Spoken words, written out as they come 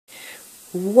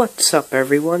What's up,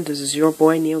 everyone? This is your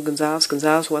boy Neil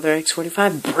Gonzalez Weather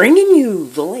X45, bringing you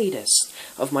the latest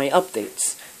of my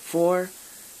updates for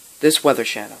this weather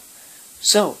shadow.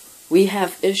 So, we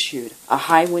have issued a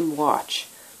high wind watch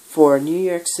for New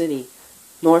York City,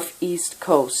 Northeast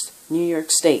Coast, New York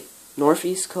State,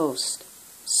 Northeast Coast,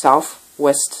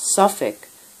 Southwest Suffolk,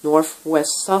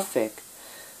 Northwest Suffolk,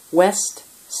 West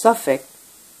Suffolk,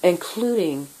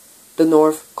 including the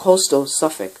North Coastal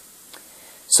Suffolk.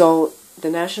 So, the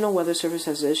National Weather Service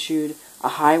has issued a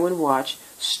high wind watch,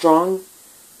 strong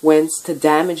winds to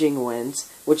damaging winds,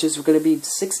 which is going to be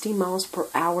 60 miles per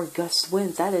hour gust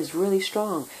winds. That is really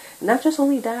strong. And not just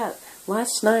only that,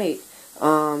 last night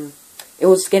it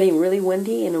was getting really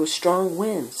windy and it was strong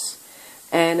winds.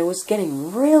 And it was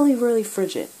getting really, really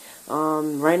frigid.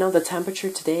 Right now the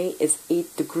temperature today is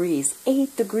 8 degrees.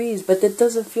 8 degrees, but it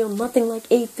doesn't feel nothing like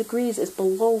 8 degrees. It's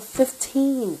below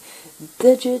 15.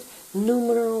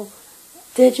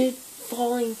 Digit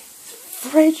falling,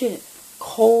 frigid,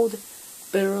 cold,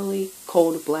 bitterly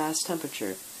cold blast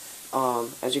temperature.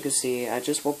 As you can see, I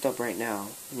just woke up right now,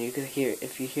 and you can hear,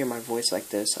 if you hear my voice like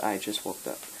this, I just woke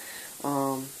up.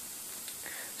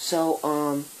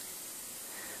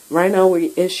 Right now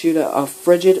we issued a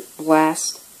frigid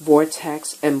blast,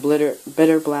 vortex, and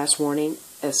bitter blast warning,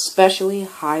 especially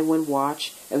high wind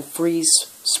watch and freeze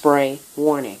spray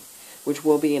warning, which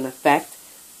will be in effect.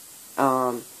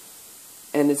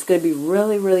 And it's going to be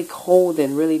really, really cold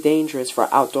and really dangerous for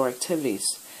outdoor activities.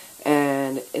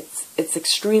 And it's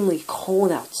extremely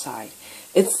cold outside.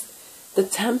 The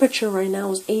temperature right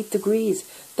now is 8 degrees.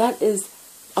 That is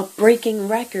a breaking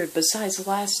record besides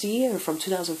last year from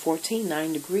 2014,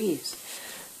 9 degrees.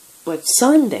 But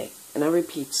Sunday, and I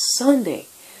repeat, Sunday,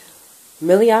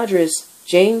 Milliadris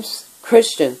James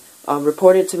Christian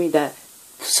reported to me that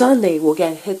Sunday we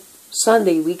get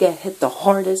hit the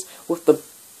hardest with the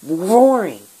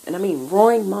roaring, and I mean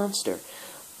roaring monster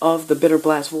of the bitter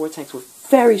blast vortex with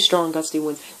very strong gusty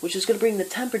winds, which is going to bring the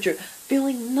temperature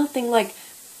feeling nothing like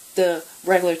the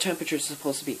regular temperature is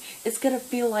supposed to be. It's going to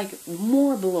feel like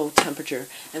more below temperature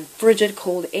and frigid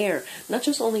cold air. Not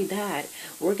just only that,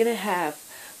 we're going to have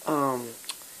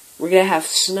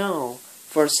snow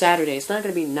for Saturday. It's not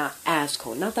going to be not as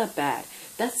cold, not that bad.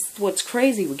 That's what's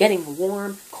crazy. We're getting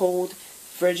warm, cold,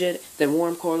 frigid, then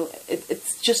warm, cold.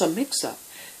 It's just a mix-up.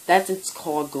 It's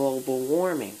called global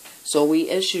warming. So we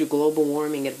issued a global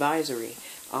warming advisory.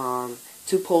 2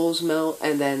 poles melt,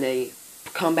 and then they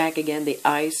come back again, the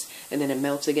ice, and then it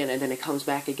melts again, and then it comes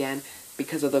back again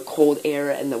because of the cold air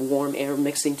and the warm air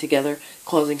mixing together,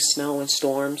 causing snow and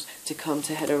storms to come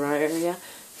to hit our area.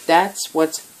 That's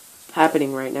what's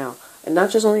happening right now. And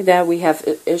not just only that, we have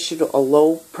issued a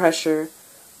low pressure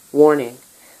warning.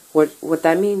 What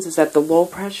that means is that the low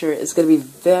pressure is going to be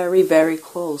very, very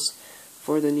close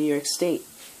for the New York State.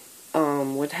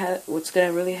 What's going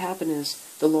to really happen is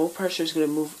the low pressure is going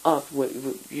to move up.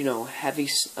 Heavy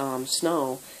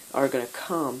snow are going to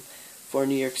come for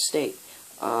New York State.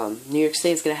 New York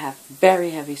State is going to have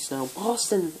very heavy snow.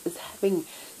 Boston is having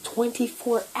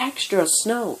 24 extra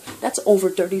snow. That's over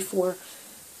 34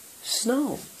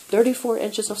 snow. 34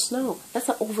 inches of snow. That's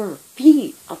over a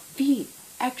feet,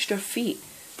 extra feet.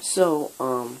 So,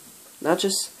 not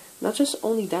just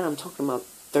only that, I'm talking about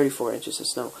 34 inches of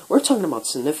snow. We're talking about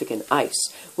significant ice.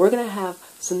 We're going to have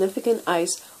significant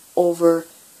ice over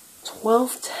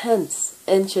 12/10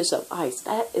 inches of ice.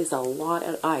 That is a lot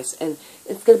of ice. And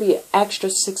it's going to be an extra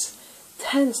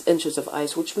 6/10 inches of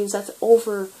ice, which means that's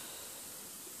over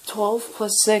 12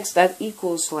 plus 6. That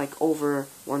equals like over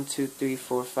 1, 2, 3,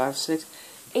 4, 5, 6,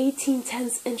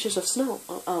 18/10 inches of snow.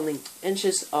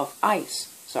 Inches of ice.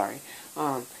 Sorry.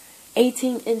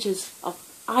 18 inches of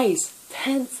ice.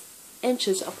 10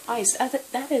 inches of ice.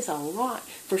 That is a lot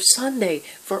for Sunday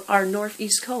for our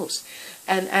northeast coast.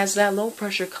 And as that low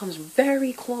pressure comes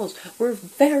very close, we're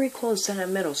very close to that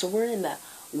middle. So we're in that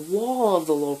wall of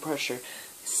the low pressure.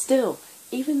 Still,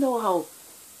 even though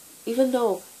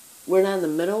we're not in the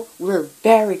middle, we're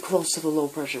very close to the low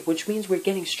pressure, which means we're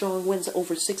getting strong winds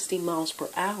over 60 miles per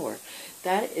hour.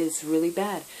 That is really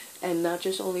bad. And not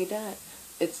just only that,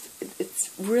 it's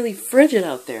really frigid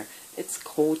out there. It's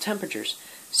cold temperatures.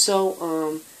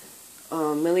 So,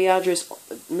 Milliadris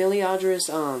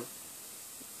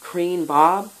Green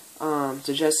Bob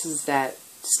suggests that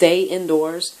stay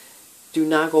indoors, do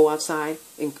not go outside,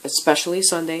 especially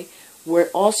Sunday. We're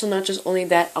also not just only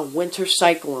that, a winter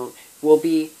cyclone will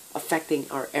be affecting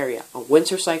our area. A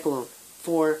winter cyclone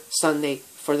for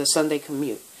the Sunday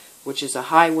commute, which is a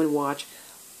high wind watch.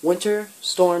 Winter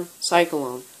storm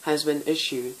cyclone has been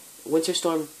issued. Winter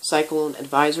storm cyclone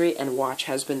advisory and watch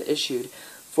has been issued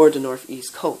for the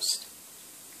northeast coast.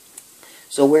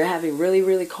 So we're having really,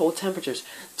 really cold temperatures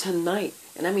tonight.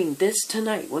 And I mean this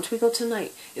tonight. Once we go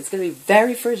tonight, it's going to be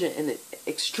very frigid and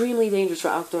extremely dangerous for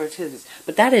outdoor activities.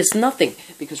 But that is nothing,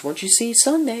 because once you see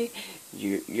Sunday,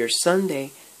 your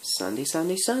Sunday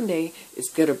is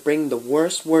going to bring the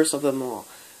worst of them all.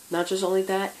 Not just only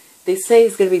that, they say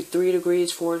it's going to be 3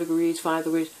 degrees, 4 degrees, 5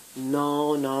 degrees.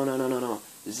 No.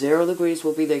 0 degrees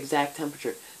will be the exact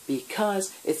temperature,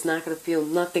 because it's not going to feel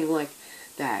nothing like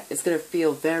that. It's going to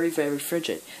feel very, very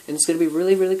frigid, and it's going to be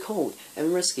really, really cold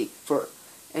and risky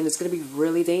and it's going to be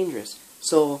really dangerous.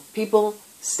 So people,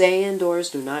 stay indoors.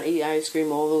 Do not eat ice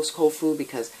cream, all those cold food,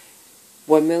 because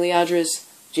what Miliadris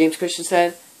James Christian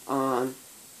said,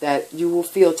 that you will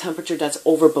feel temperature that's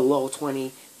below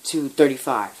 20 to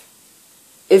 35.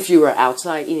 If you were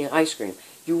outside eating ice cream,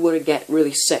 you would get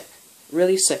really sick.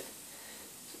 Really sick.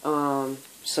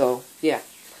 So, yeah.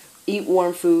 Eat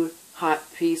warm food, hot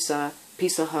pizza,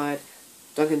 Pizza Hut,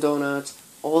 Dunkin' Donuts,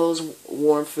 all those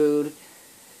warm food.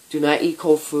 Do not eat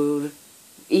cold food.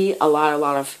 Eat a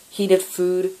lot of heated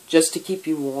food just to keep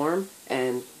you warm,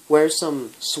 and wear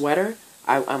some sweater.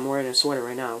 I'm wearing a sweater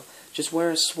right now. Just wear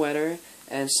a sweater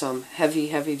and some heavy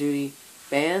duty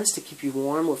bands to keep you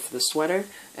warm with the sweater,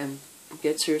 and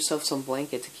get yourself some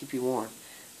blanket to keep you warm.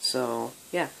 So,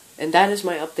 yeah. And that is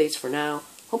my updates for now.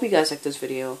 Hope you guys like this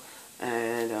video,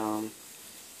 and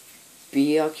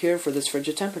be cured for this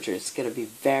frigid temperature. It's going to be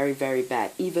very, very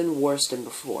bad. Even worse than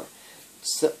before.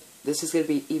 So, this is going to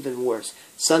be even worse.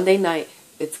 Sunday night,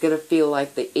 it's going to feel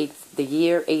like the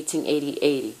year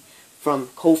 1880 from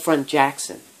Cold Front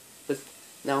Jackson. But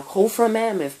now, Cold Front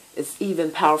Mammoth is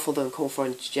even powerful than Cold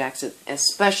Front Jackson,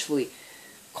 especially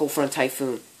Cold Front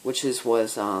Typhoon, which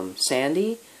was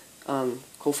Sandy,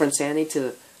 Cold Front Sandy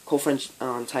to Cold Front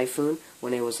Typhoon,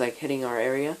 when it was like hitting our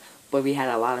area, but we had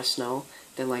a lot of snow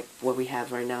than like what we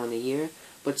have right now in the year.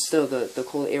 But still, the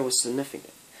cold air was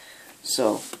significant.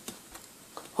 So,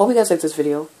 hope you guys like this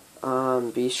video.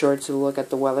 Be sure to look at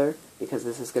the weather, because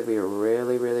this is going to be a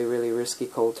really, really, really risky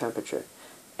cold temperature.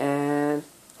 And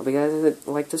hope you guys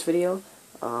like this video.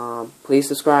 Please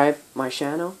subscribe my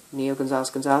channel, Neo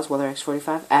Gonzalez, Weather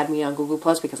X45. Add me on Google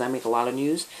Plus, because I make a lot of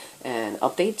news and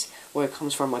updates where it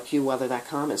comes from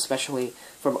QWeather.com, especially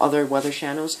from other weather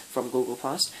channels from Google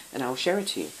Plus, and I'll share it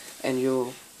to you, and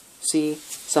you'll see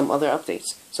some other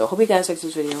updates. So hope you guys like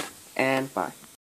this video, and bye.